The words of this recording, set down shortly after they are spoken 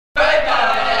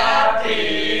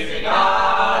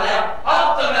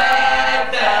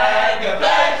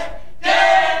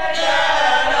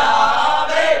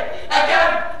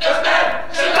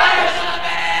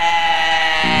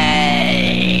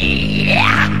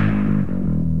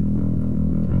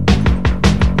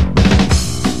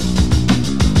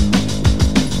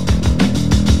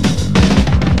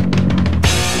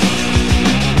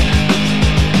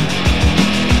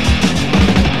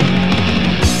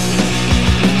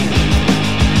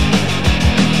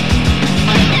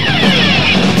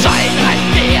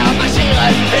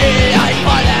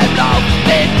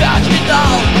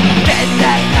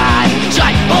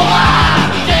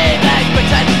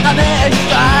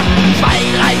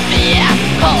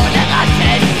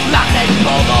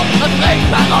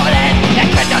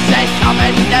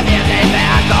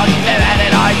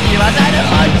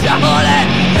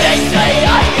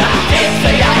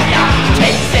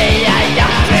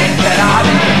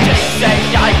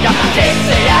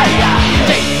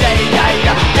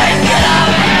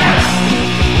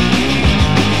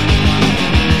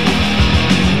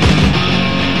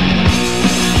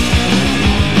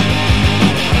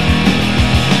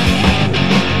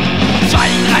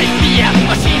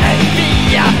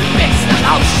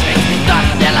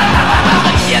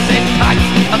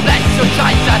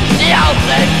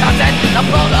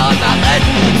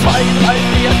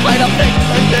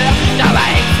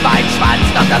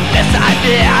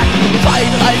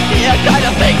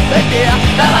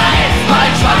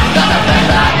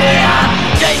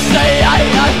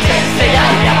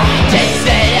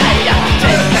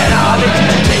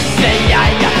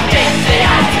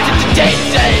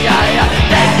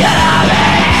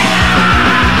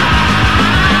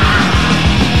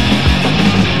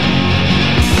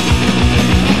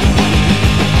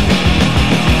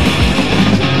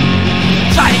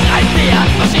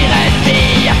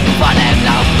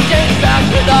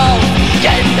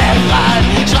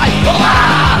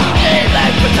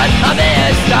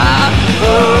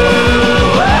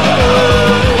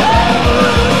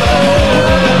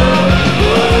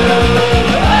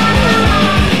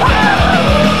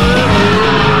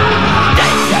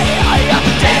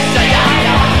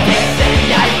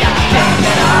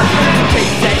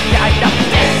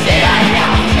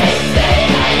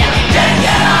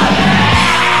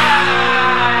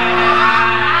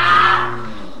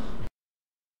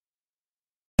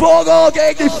Bogo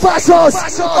gegen die Faschos!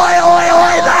 Oi, oi,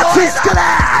 oi,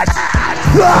 Nazi-Skelett!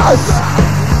 Was?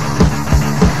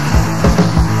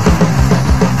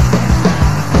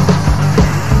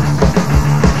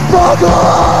 Bogo!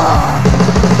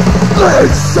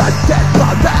 It's a dead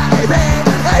bomb, baby!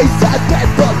 It's a dead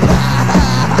bomb,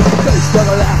 he's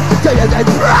gonna laugh, tell you that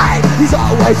right! He's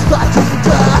always fighting to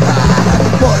die!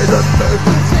 Boy, the moon,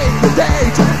 see the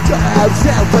date! Drive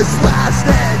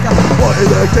self-plastic! Boy,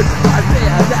 the kid, I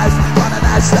realize, one of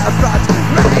us the front,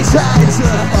 race hands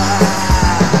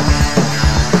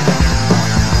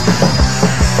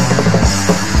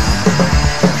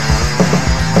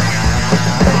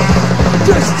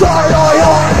destroy all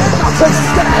your nothing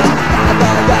stand!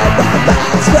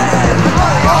 That's it!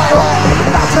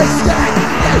 Nothing stand!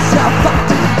 It's a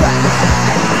fucking bad!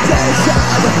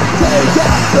 Take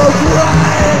out the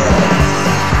brain!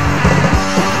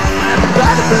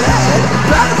 Better blade!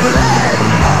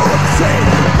 Oh, see!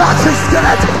 Nothing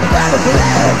stand! Better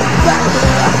blade!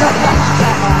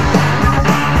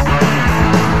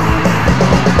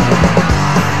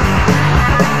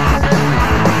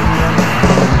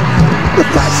 The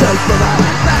passion for the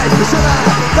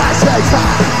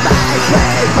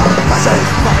passion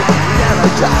never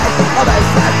die. I'm a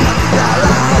fan of the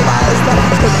always the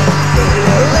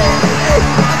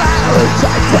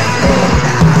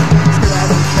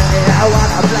I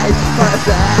wanna play for a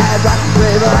bad rock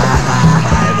river.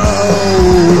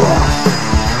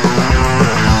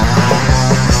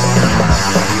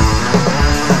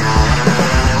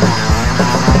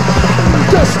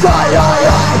 Destroy your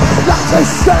nothing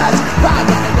skillet, oi,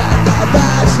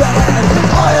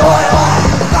 oi, oi,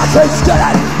 nothing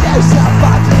skillet, there's a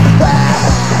fucking bad,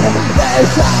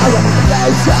 there's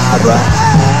a brain.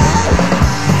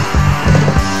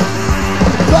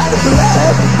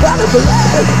 Better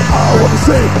believe, I wanna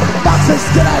see, nothing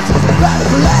skillet, better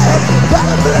believe.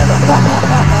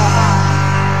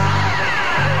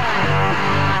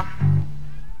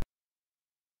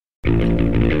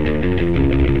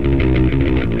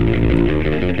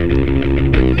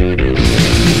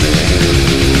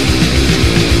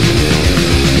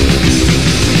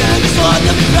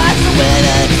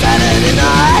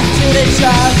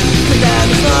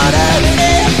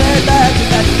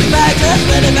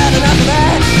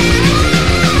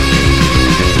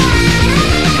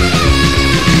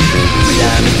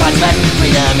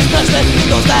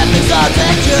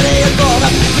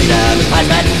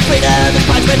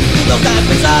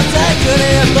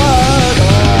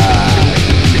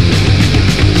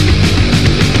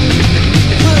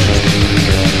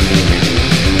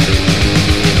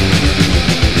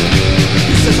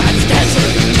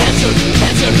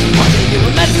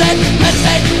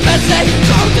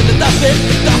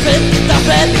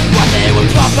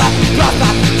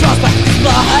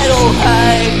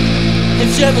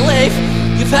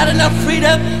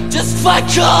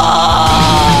 Fuck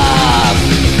off!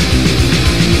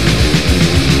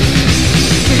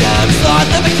 Freedom's thought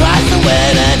that we cross the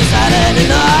wind and decided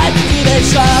in our TV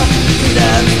show.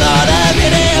 Freedom's thought of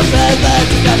hitting a bed, but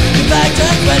you got your back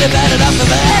just when you've had enough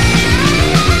of it.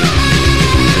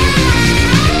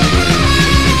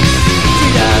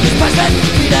 Freedom is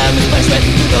punishment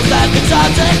to those that think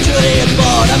sexuality and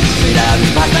boredom. Freedom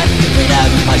is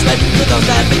punishment to those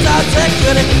that think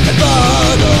sexuality and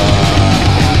boredom.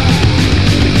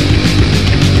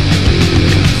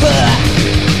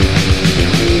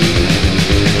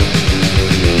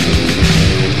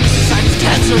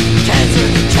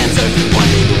 Cancer, one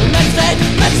day you will meditate,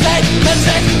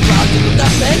 round to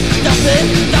nothing,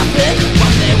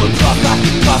 one day we'll drop out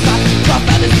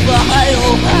into the high,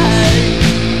 oh high.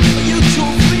 Are you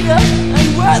true freedom, and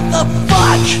what the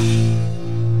fuck?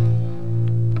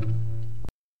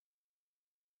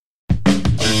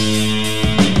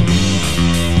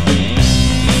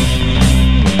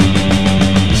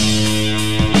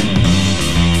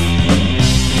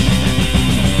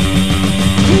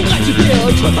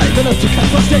 Du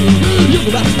kannst verstehen,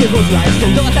 junge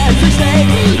Maskengroßleistung, dort ein sich stehen.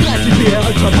 30 Bier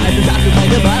und Verweis ist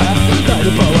keine Macht.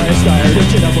 Deine Power ist deine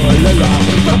Kinderwolle.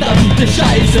 Verdammte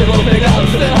Scheiße, wofür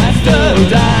glaubst du, hast du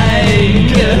dein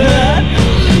Gehirn?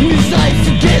 Wie sollst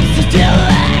du kennst du dir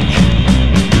weg?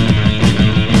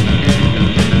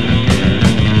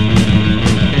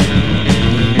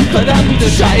 Verdammte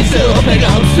Scheiße, wofür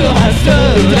glaubst du, hast du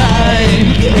dein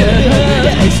Gehirn?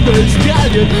 Der Ex-Müll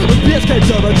Stralien und Bier ist kein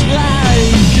Zaubertrank.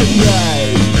 Nein.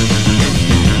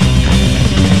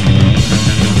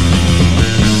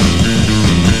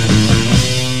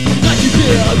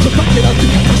 Bier und so packen auf, du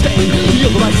kannst verstehen.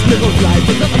 Junge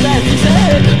Maskengroßleistung, dort lässt sich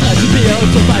sehen. 30 Bier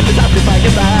und so weit ist abgefallen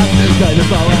gemacht. Deine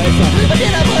Power ist noch und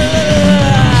jeder Wort.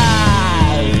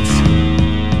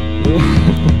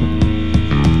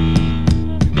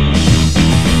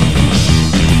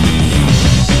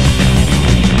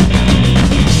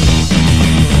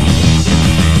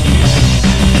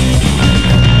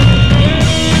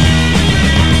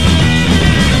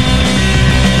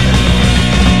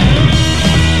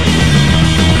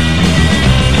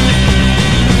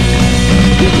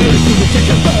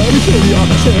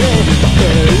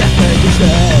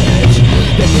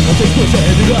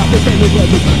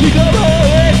 Die Glaube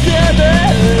ist der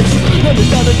Mensch. Und ich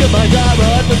glaube gemeinsam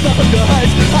und mit Wach und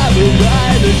Gehalt haben wir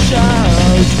eine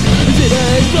Chance. Seele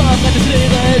ist doch eines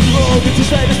leeren Drogen, zu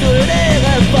schnell bist du in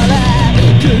ihre Falle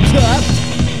getappt.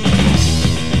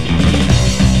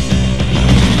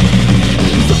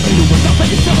 Du musst auch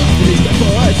meine Stimme nicht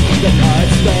erfolgt, denn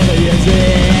als wäre ihr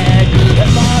Sieg.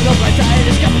 Es war noch ein Teil,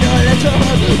 ich gab nur den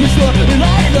Tod, nicht nur in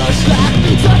einer Schlacht,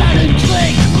 sondern im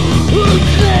Krieg.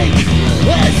 Krieg,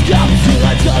 es gab zu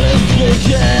als allem Krieg,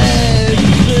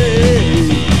 Krieg.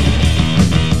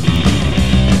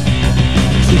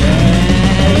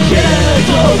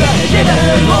 Jede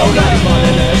Droge,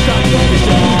 meine Stadt wird nicht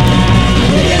stark.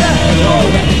 Jede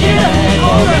Droge,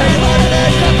 meine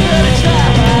Stadt wird nicht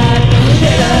stark.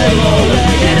 Jede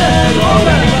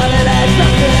Droge, meine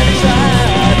Stadt wird nicht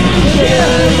stark.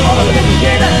 Jede Droge,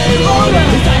 deine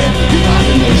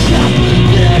geradene Stadt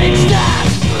wird nicht stark.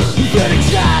 Für den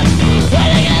Staat,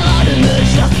 eine geradene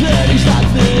Stadt, für den Staat,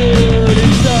 für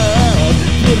den Staat,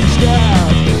 für den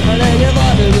Staat, eine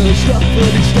geradene Stadt, für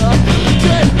den Staat.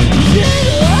 Denn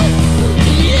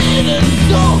jede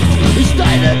Sucht ist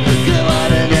eine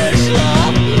geradene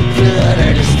Stadt, für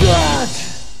den Staat.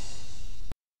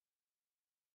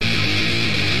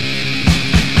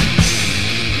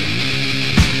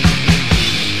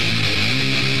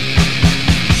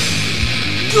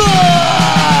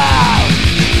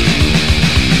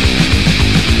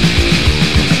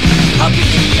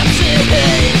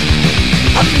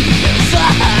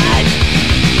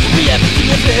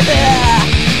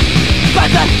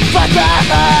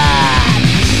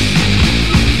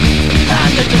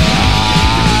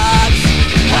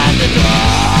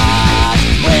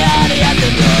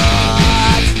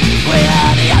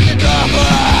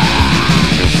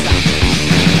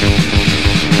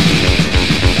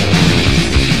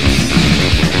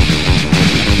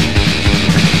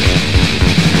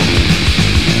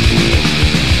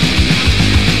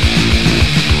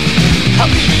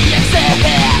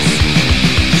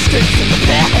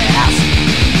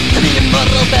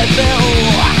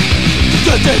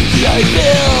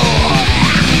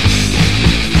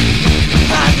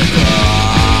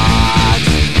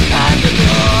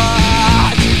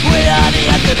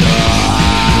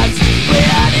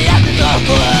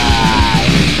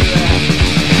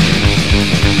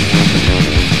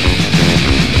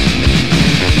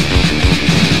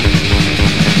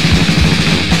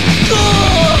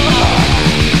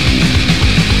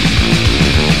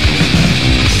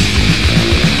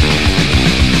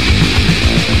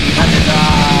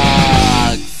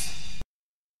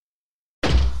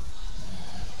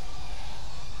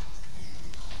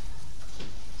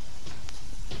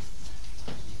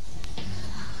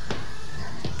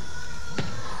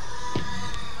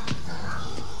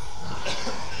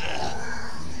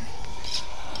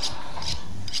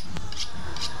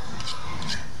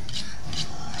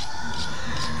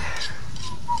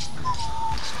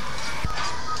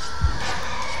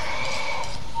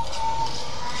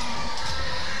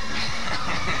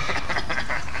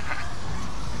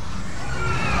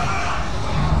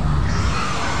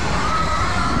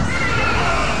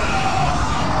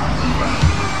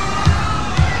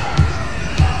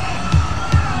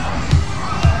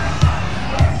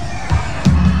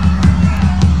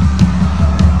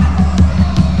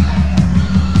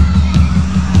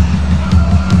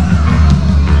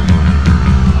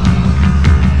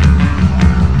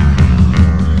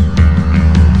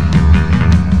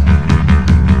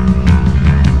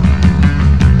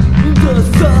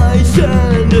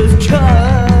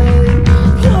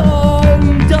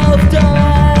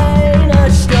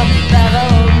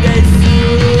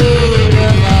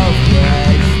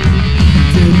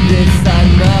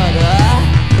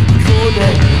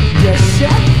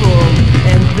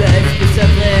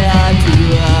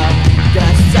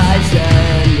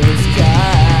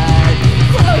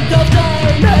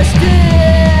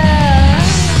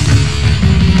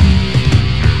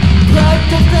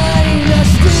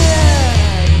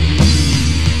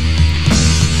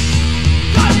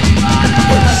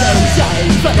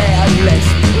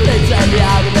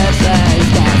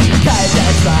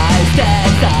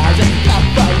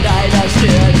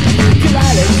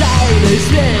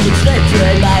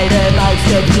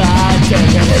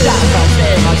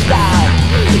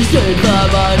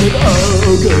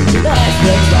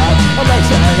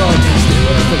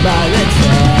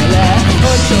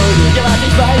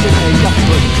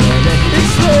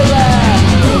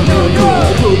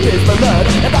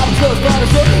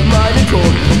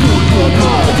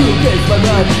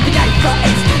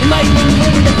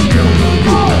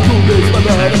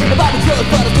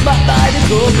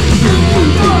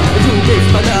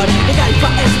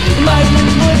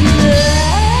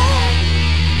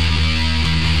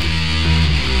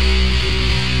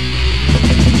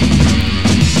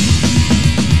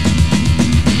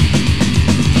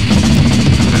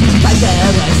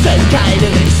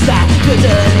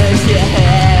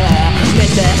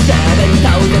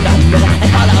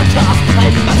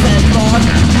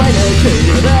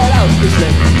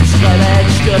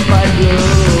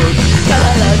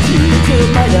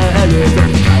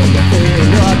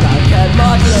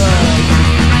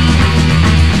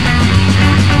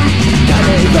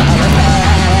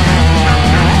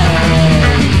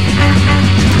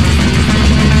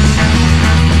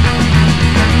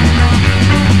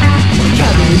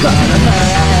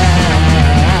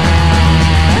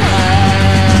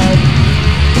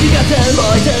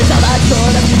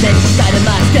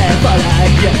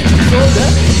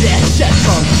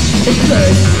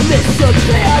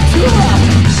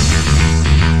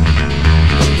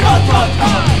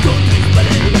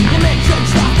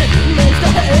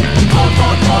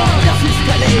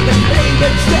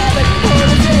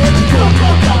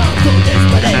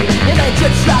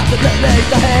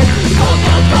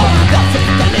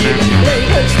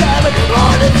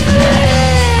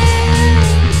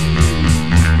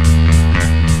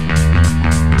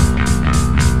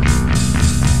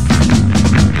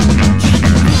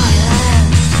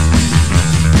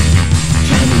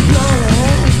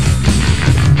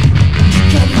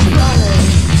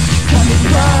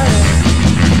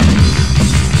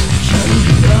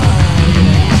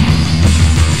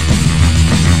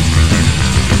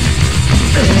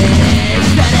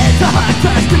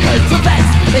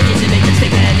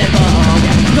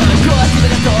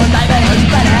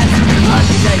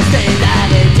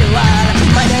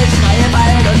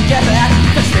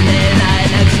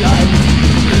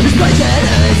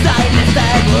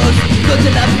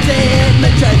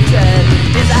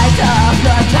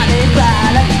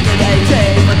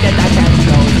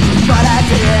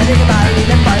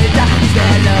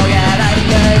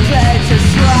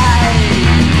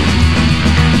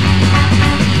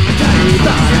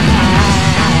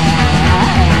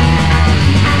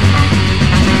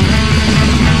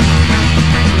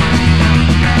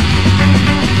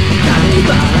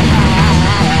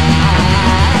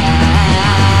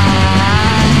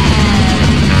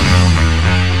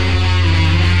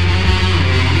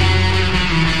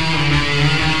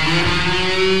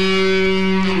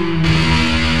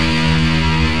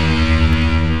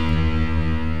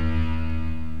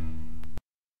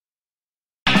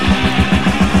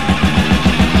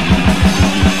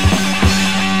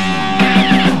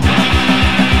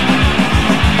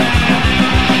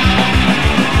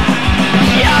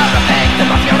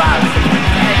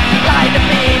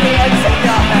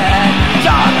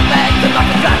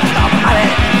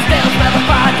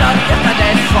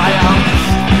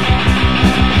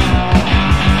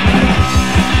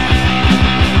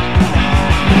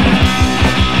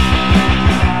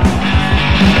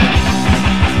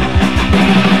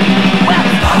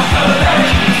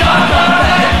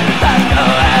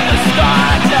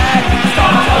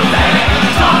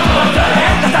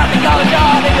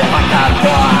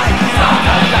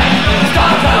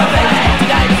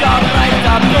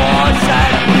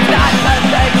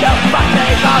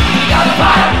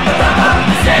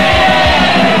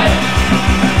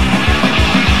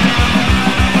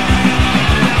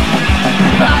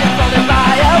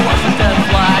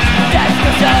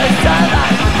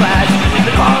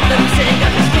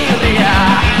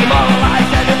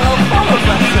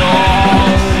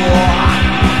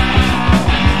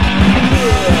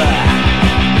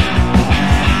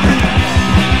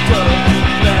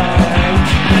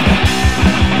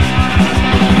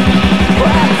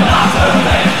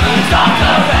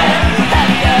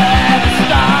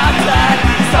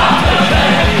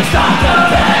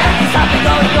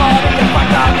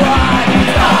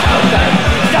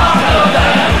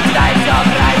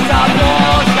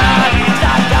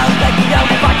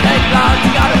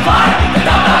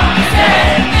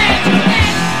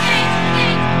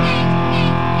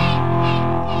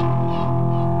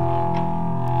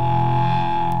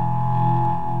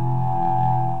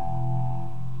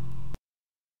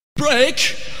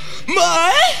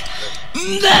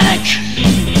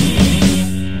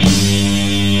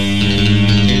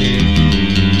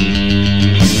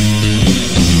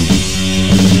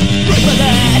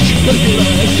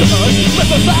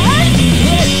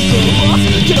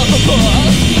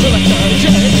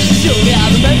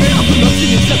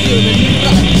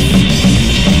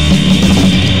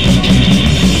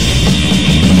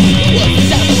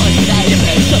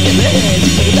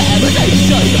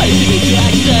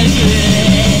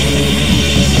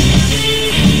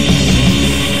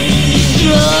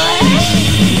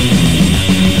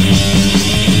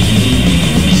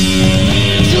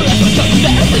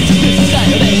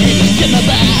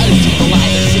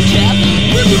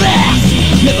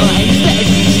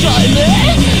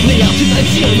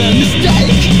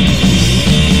 mistake.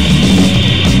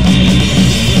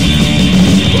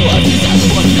 What is that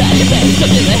one day? There's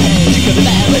something ahead. You could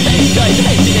never take choice.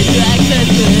 Hesitate to access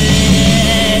me.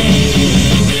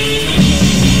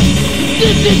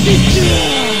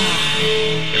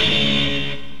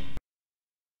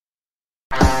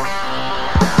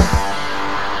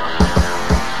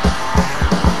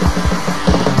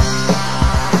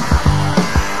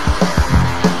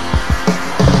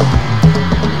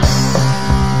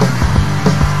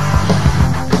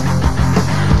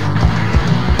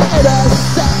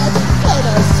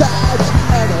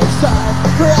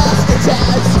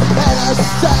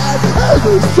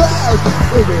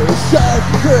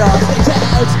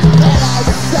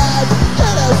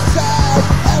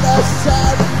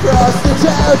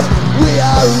 We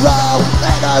are wrong,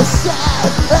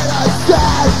 innocent,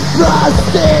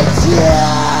 prostitutes.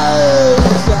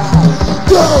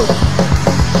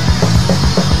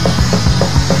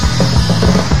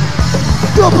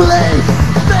 Don't believe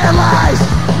their lies,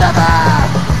 never.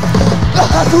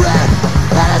 A threat,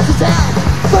 that is the town,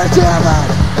 for German,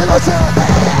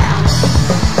 immortality.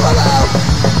 Follow,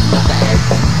 nothing,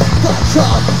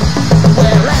 control.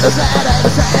 We're innocent,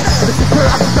 corrupt, innocent,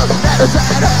 corrupt,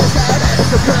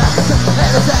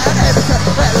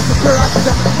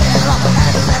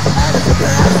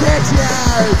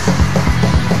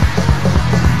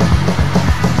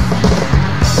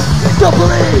 don't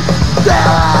believe their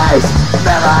lies,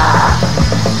 never.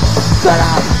 Shut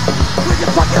up with your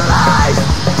fucking lies.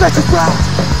 Let your front,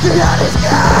 give you this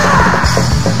guy.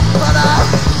 But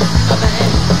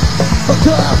nothing, fuck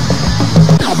up.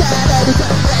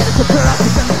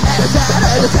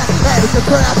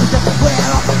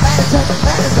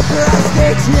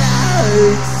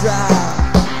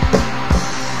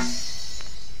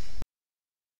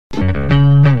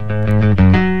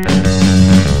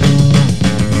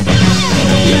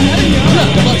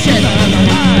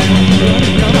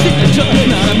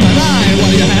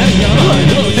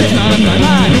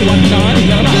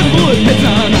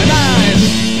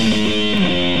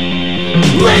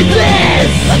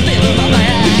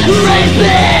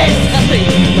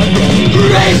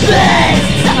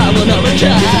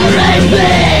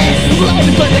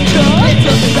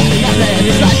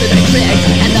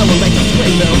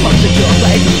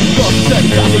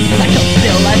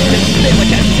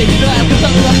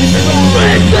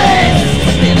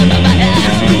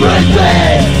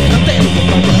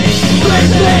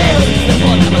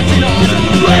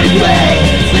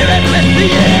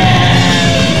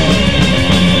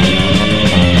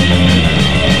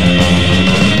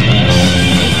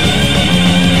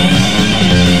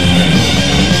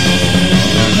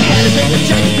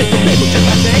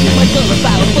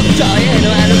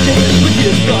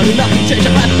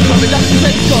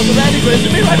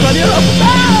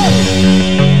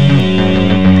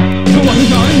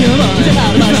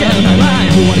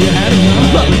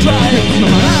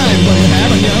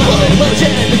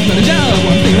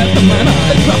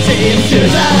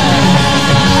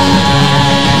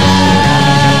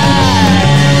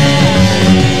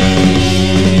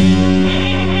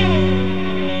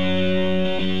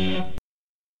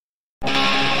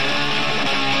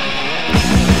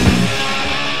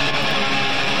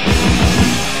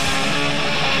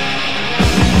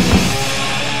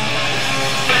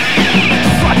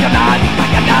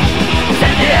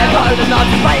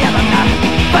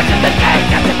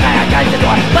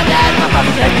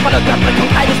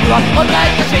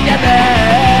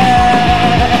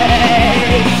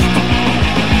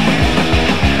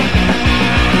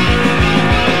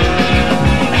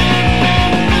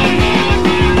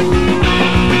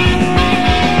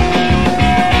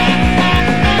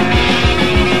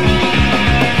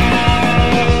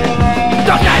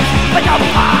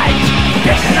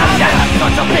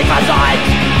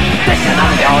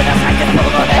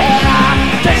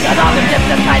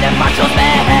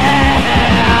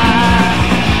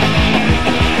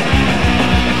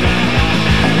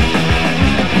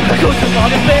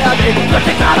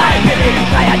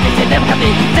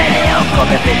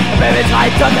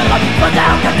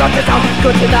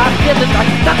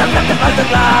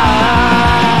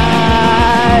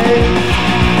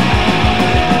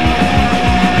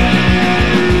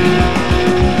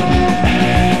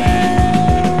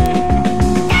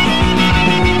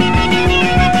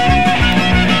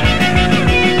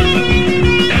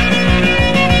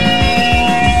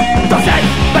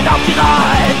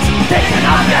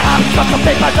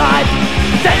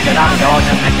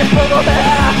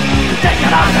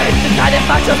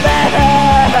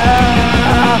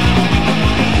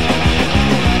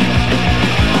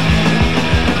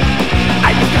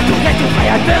 Recht und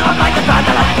Freiheit, wer am eigenen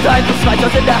Vaterland, sein und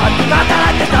Zweitschutz in der Hand.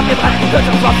 Vaterland ist abgebrannt,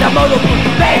 Wirtschaftsraum der Monopol.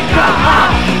 BKA,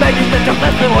 wenn ich mit der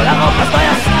Fresse hole, auf das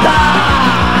neue Star.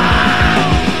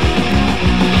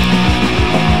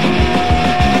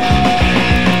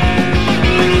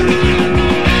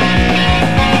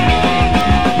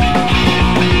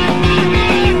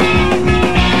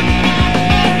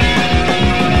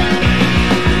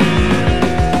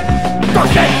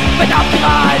 Verdammt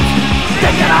bereit!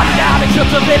 Denk an Abend, der ich schon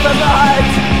zu viel bereit!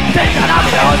 Denk an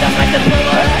Abend, und das Recht ist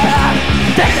berührt!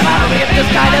 Denk an Abend, gibt es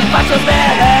keinen Faschus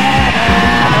mehr!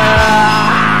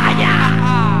 Ja!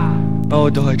 Oh,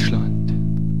 Deutschland.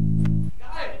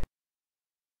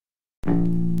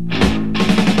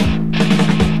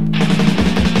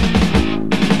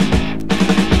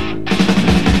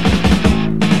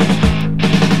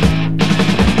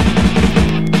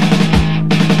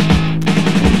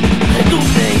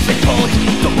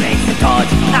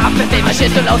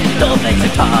 Schießt du los, du bringst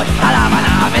den Tod.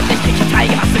 Alabala, wenn dich nicht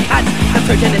zeige, was du kannst. Das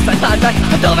Töten ist ein Handwerk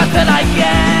und du wirst für dein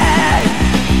Geld.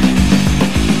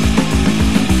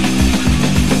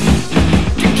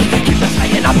 Gib das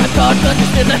Freien ab mit Gott und die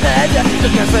Stimme Hände. Du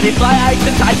kannst für die Freiheit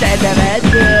den Scheiß in der Welt.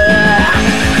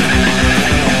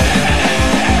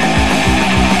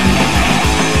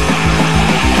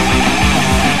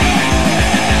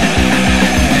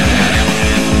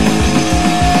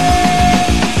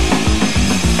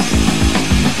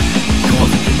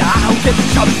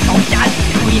 Komm ja,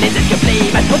 die Ruine sind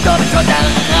geblieben und du bist schon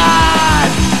daran.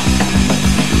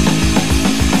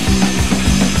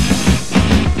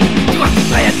 Du hast die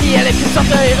Freiheit, die erlebt ist auf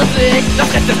ihren Weg.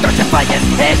 Das Recht des deutschen Volkes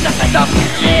ist das Recht auf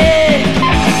Krieg.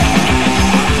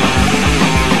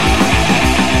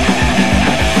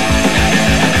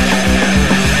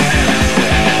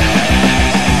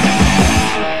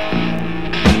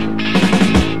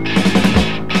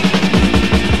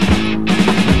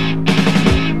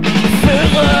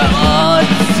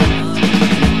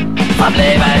 Vom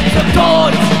Leben zum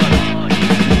Tod,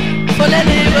 von der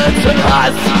Liebe zum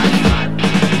Hass,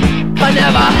 von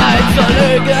der Wahrheit zur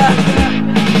Lüge.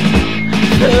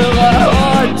 Führe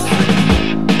uns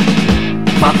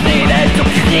vom Frieden zum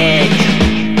Krieg,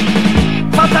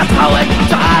 vom Vertrauen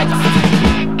zur Angst,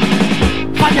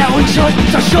 von der Unschuld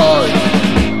zur Schuld.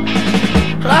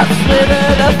 Lass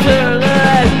Frieden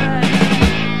erfüllen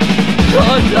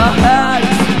unser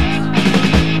Herz,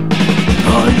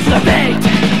 unsere Welt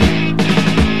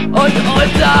und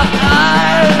unser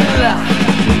All.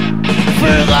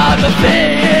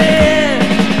 Führerbefehl,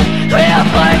 wir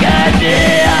folgen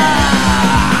dir.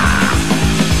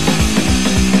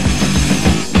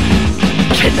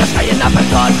 Kinder schreien ab und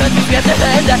dort und schwerte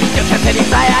Hände. Du kämpfst für die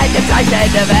Freiheit, im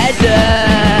Zeichen der Wende.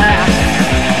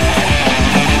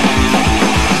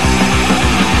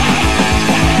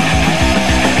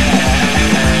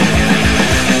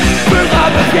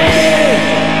 Führerbefehl.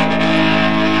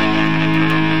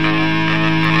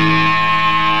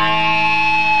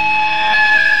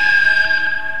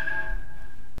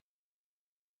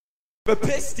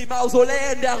 Bepisst die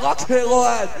Mausoleen der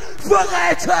Rockheroen!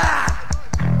 Verräter!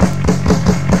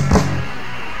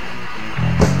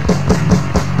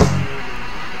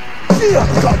 Hier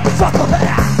kommt Vater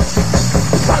her!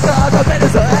 Vater der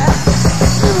Venezuela!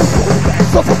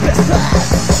 So verpisst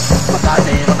verrat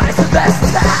ihre meisten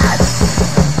Besten!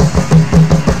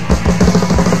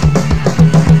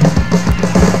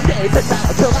 Diese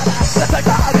Naturale, das ist ein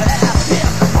Tage her! Hier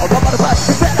kommt aber was,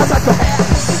 die Fälle sagt her!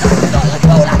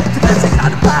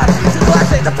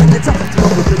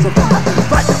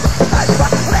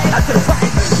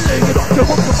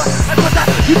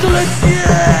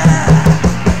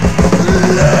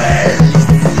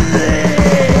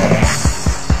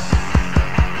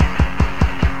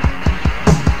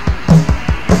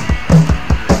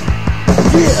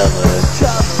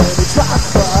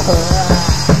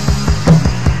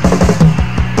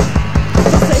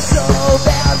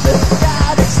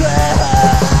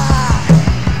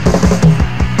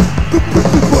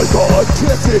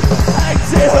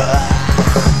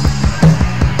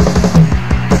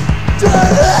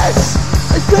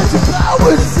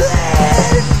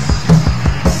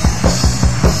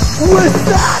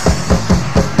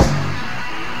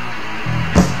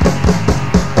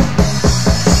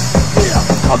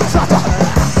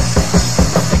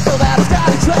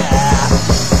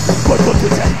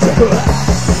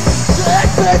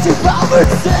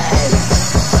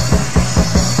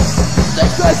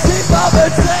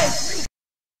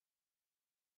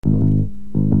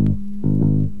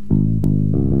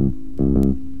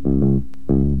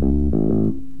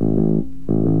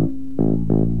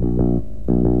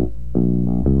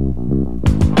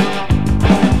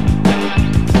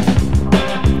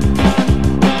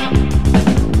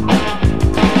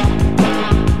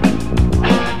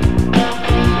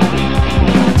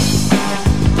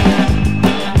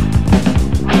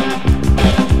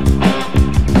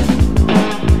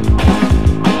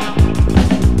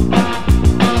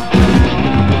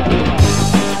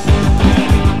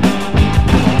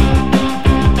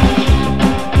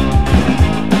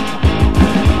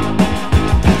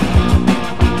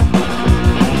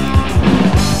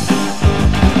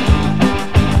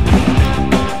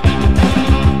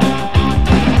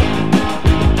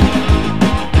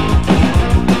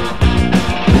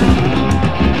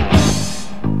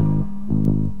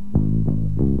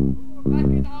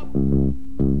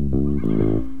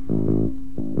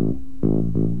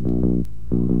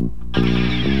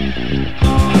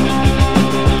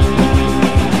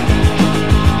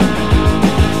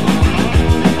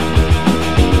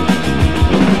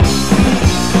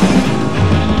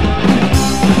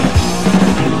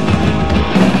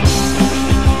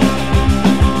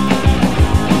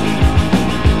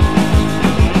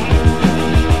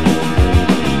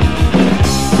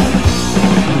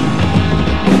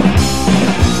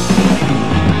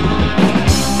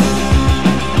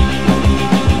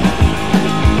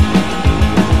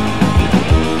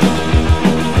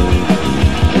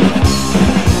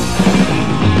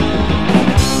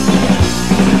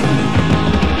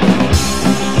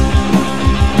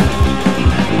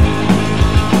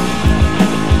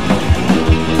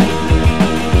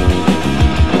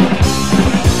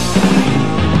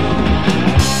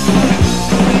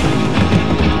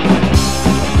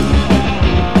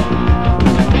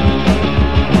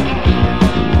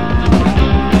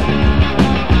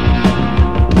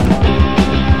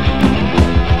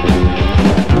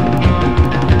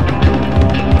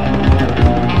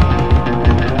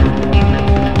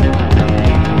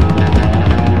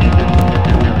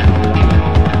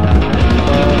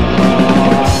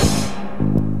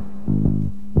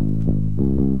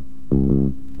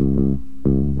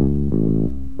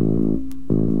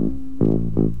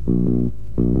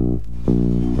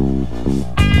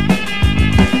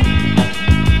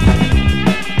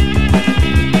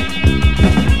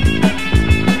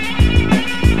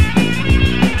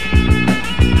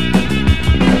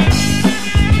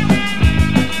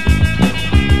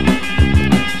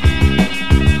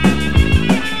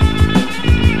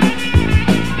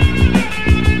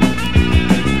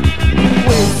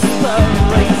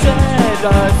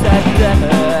 darkness and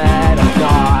dead of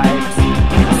night.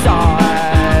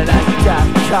 Silent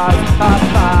death comes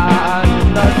upon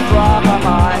the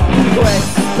flight,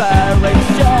 whispering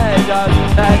shadows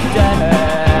and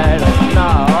dead of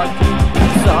night.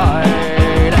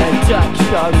 Silent death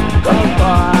comes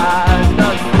upon the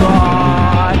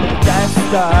flight.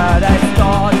 Yesterday's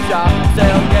torture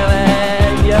still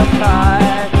giving you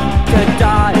pain. To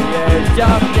die is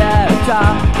your future,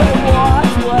 but what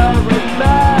will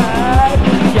remain?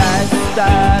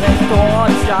 Yesterday's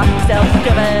torture still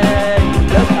giving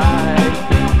you pain.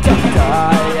 To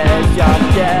die is your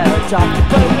future,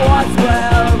 but what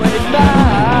will remain?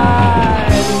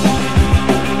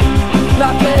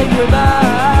 Nothing remains.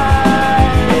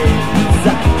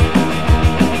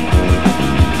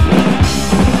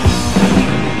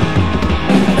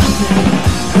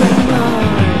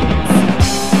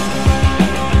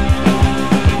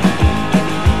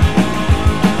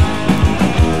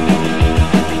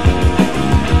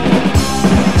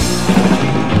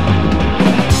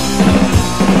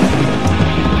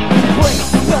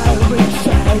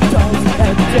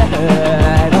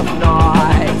 Dead of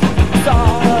night,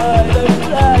 silent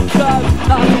echoes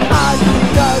of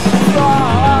unknown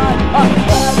pride, of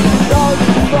unknown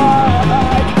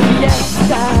pride.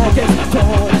 Yesterday's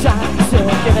torture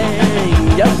still giving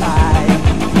you pain.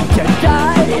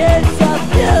 Today is your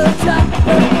future,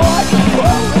 and what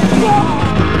will remain?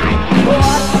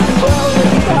 What will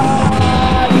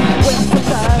remain?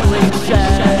 Whispering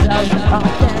shadows of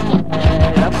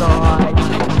dead of night.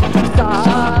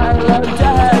 Silent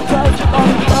echoes of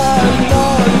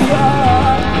unknown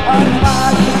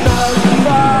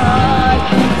pride.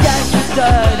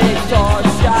 Yesterday's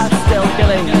torture still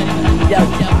killing you.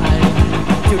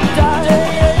 Today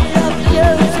is your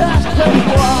future, and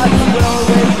what will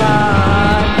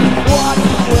remain? What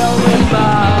will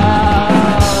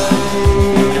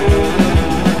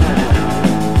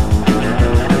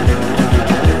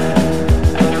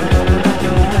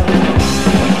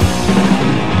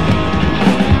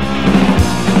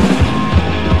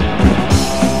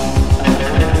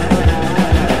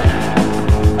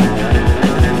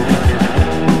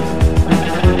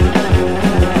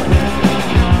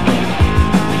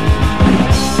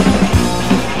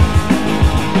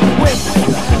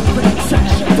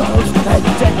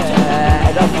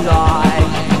dead of night,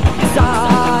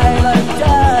 silent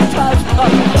echoes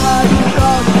of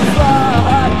unknown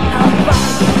pride, of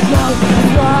unknown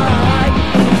pride.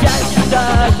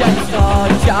 Yesterday's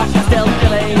torture still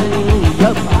killing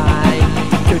your mind.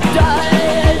 Today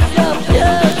is your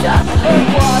future, and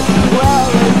what will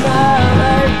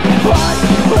remain? What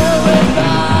will remain?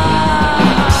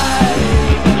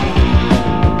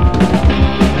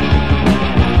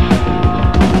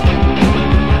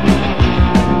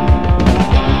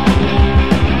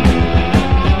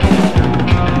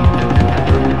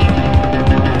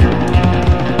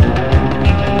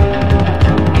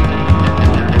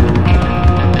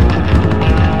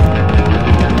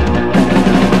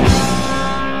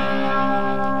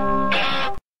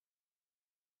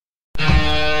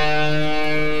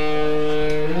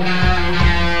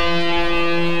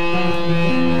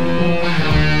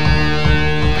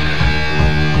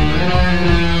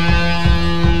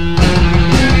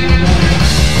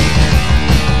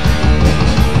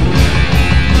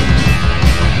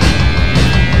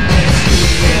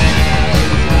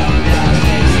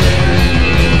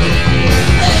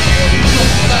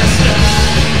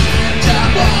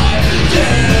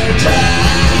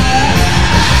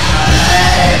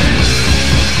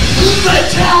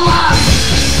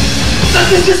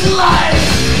 This is life,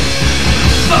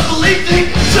 but believing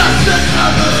just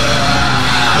another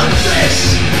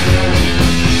fish.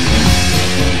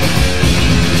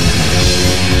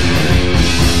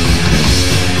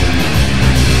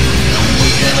 We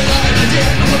never got an idea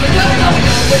of what we're going on.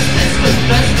 With this was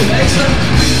best to make some.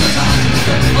 We were talking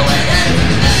to all that end,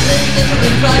 and they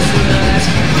literally priceless.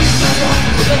 We were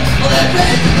talking to all that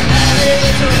pain, and they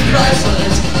literally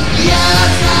priceless. Yeah,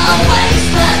 that's how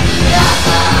wasted.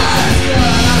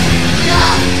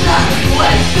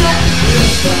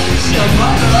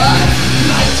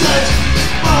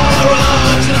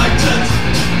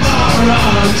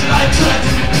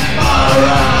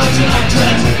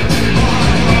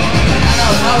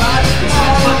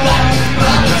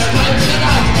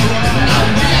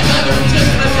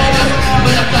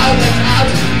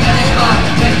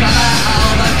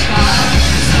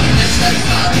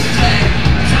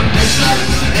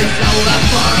 It's over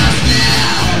for us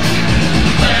now.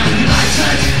 We're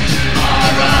united,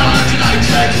 united,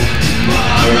 united,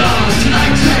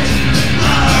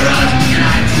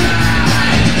 united.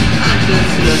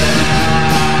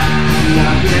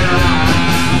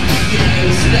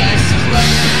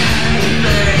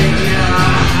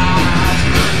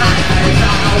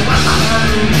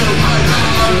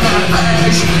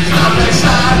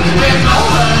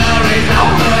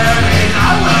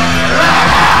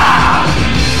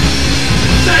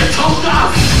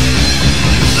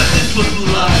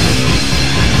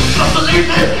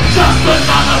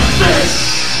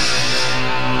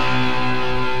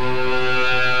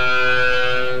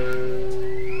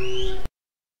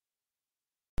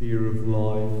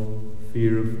 life,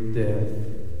 fear of death,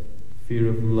 fear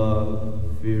of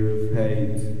love, fear of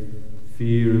hate,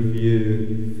 fear of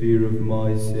you, fear of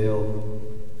myself,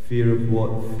 fear of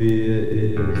what fear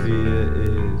is, fear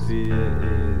is,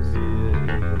 fear is,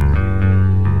 fear is.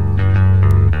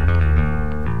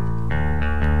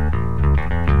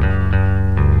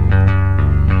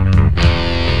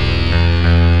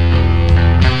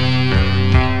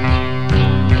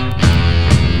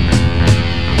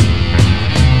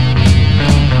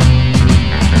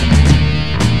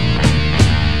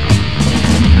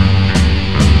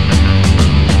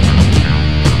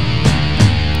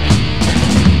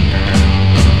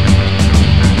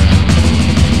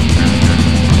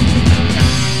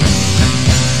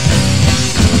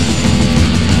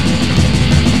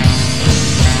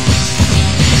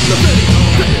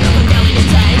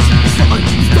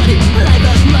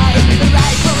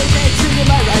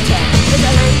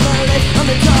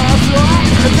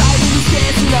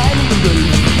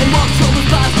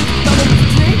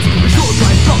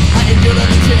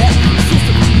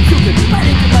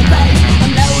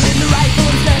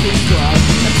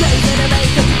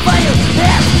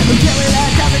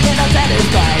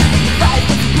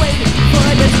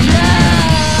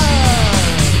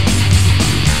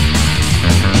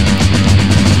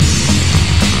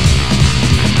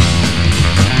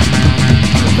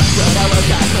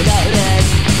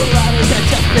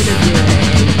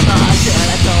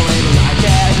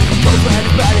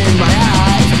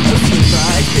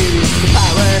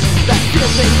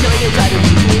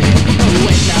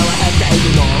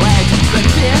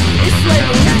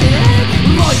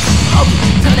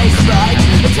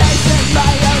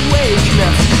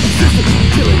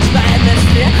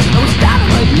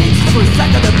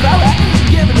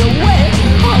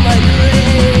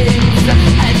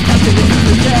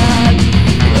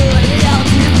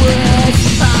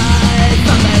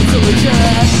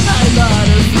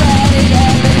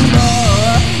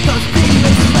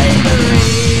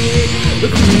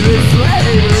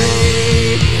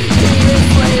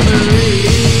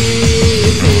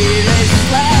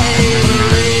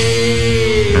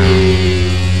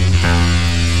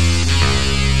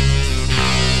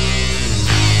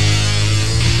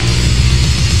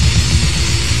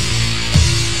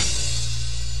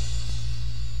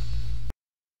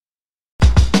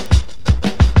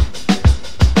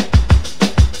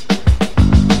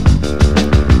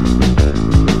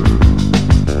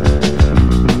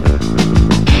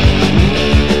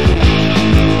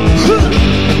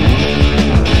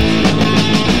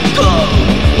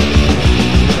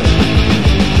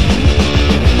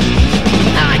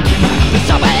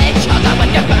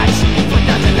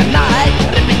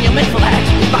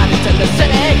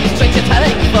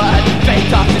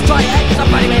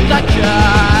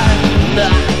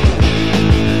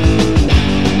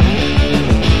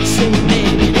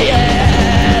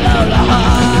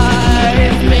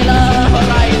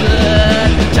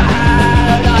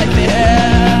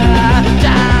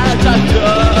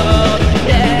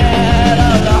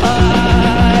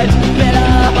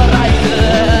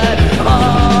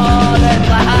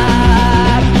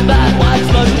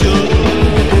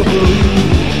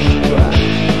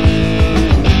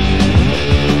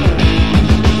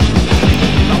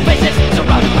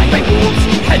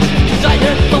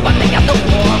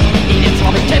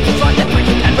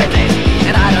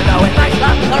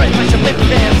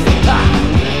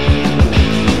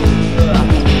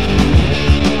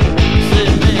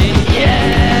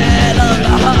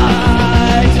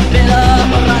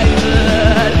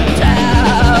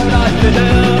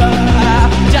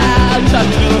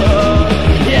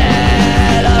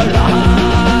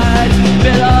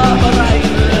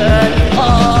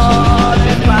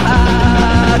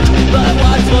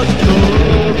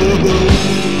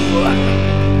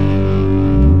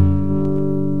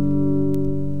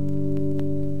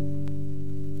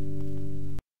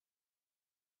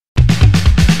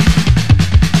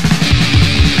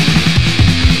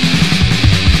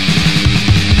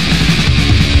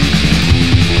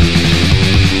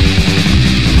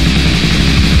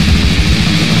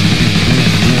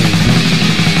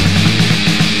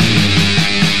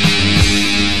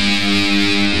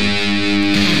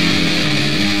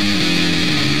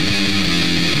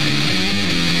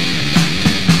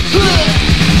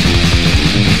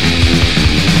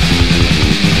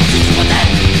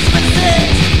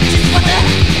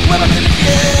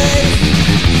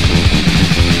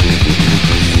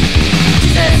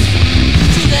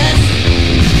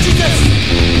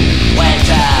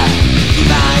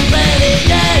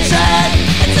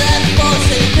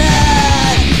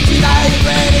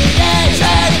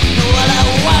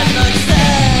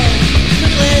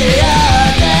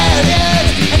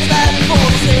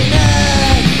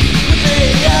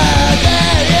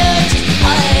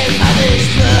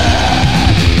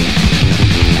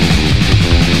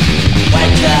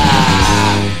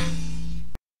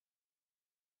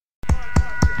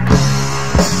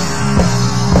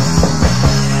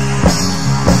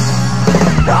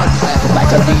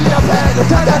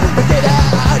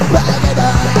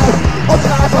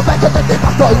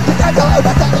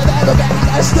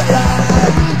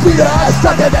 Peter,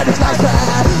 something that is like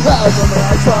that. I'm on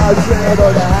my side, feel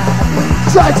on that.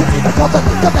 Try to be the comfort,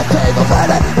 come back to the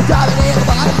planet. I'm diving in the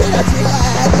bottom, Peter, see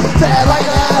that. There right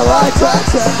now, I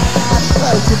touch it.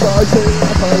 Let's go to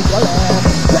the first one.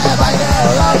 There right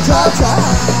now, I touch it.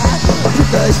 Keep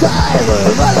the style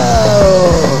of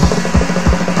follow.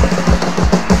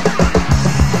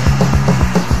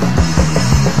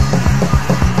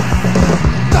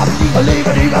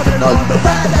 Illegally rubbing on the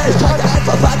banners, trying to act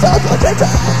for battles for gender.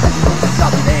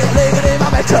 Something illegally, my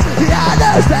mentor. Yeah,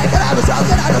 there's thinking I was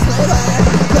something I was living.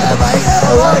 There I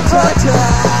go, I touch it.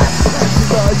 Let's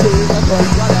go to the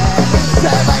first one.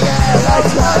 There I go, I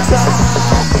touch it.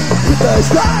 With the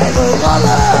style of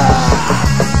follow.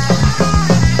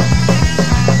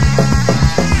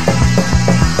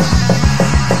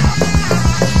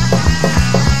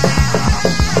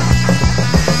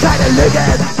 Kinda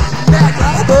looking, back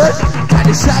Robert,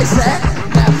 kinda scheiße,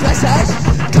 mehr Fressig,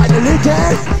 keine Lüge,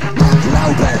 mehr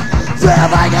Glauben, wer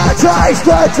mein Geist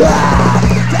wird,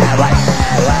 der mein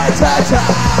Herz wird,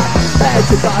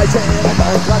 welche Leute in der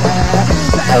Kontrolle,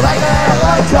 der mein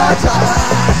Herz wird,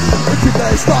 die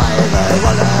Besteuere,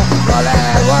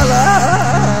 Wolle.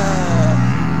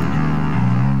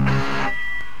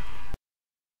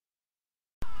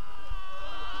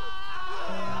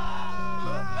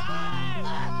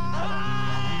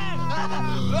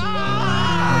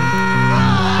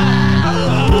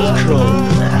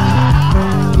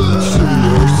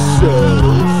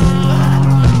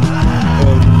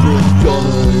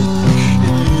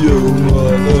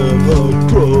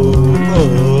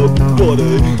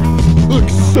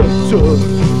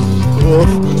 Of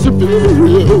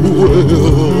superior will,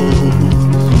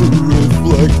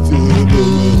 reflected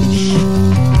image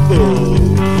of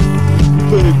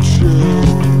picture.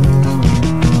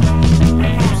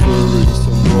 Observing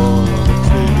someone on a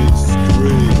TV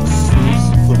screen seems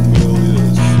familiar,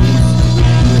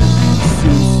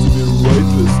 seems to be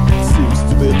rapist, seems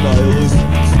to be a nihilist,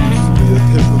 seems to be a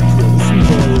hypocrite,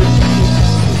 smiling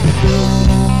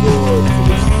for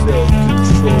the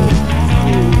self-control,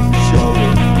 full shower.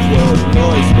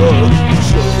 Nice work,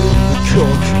 showing the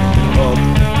cock.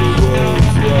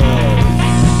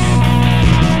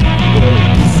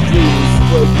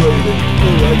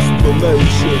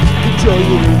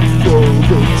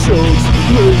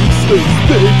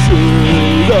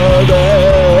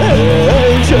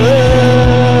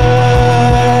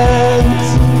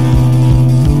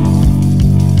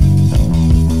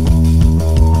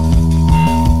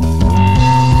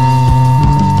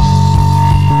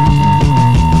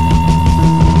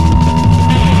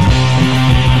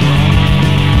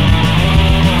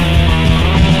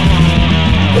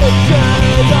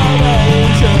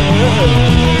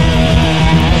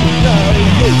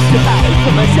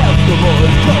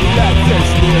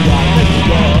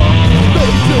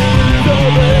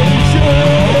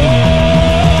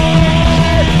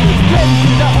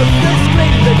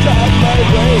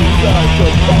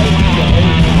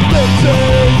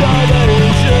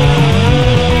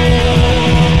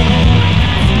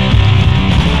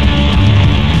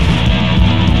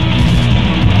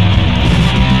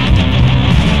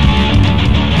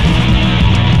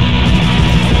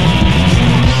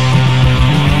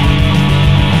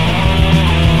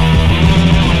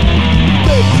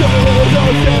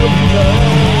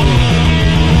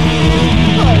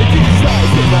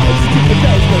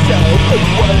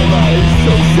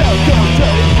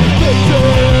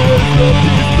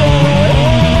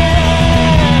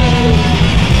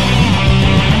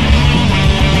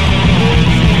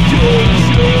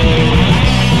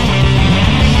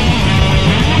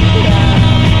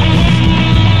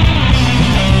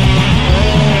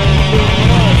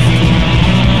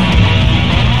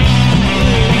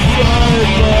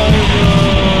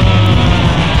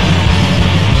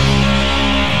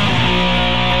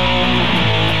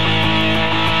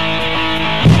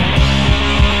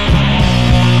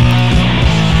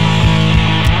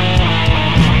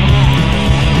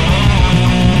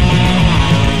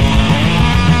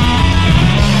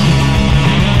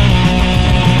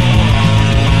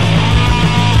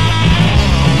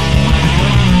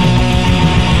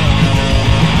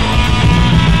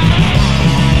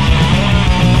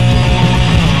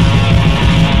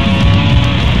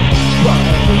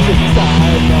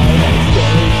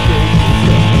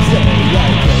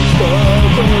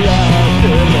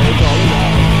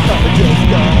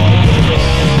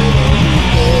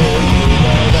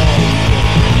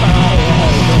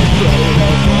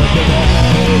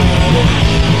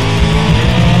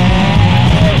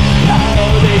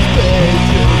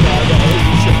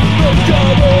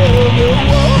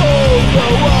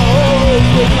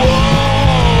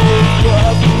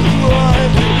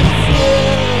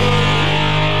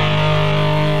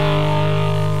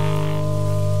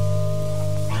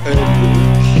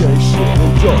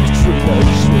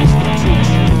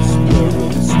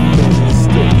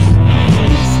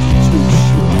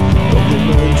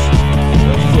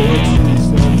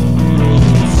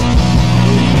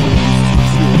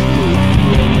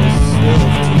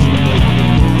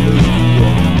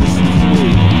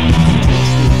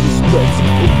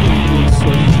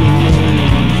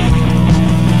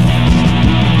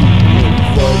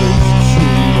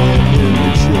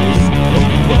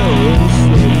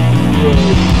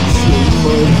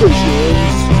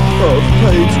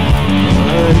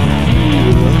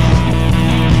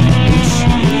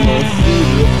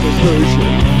 perversion,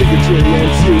 bigotry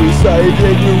and suicide,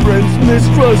 ignorance,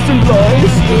 mistrust and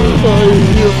lies. I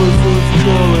hear myself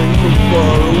calling from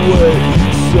far away.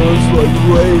 Sounds like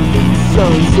rain,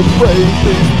 sounds of faith,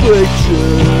 these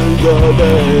pictures of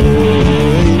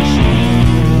hate.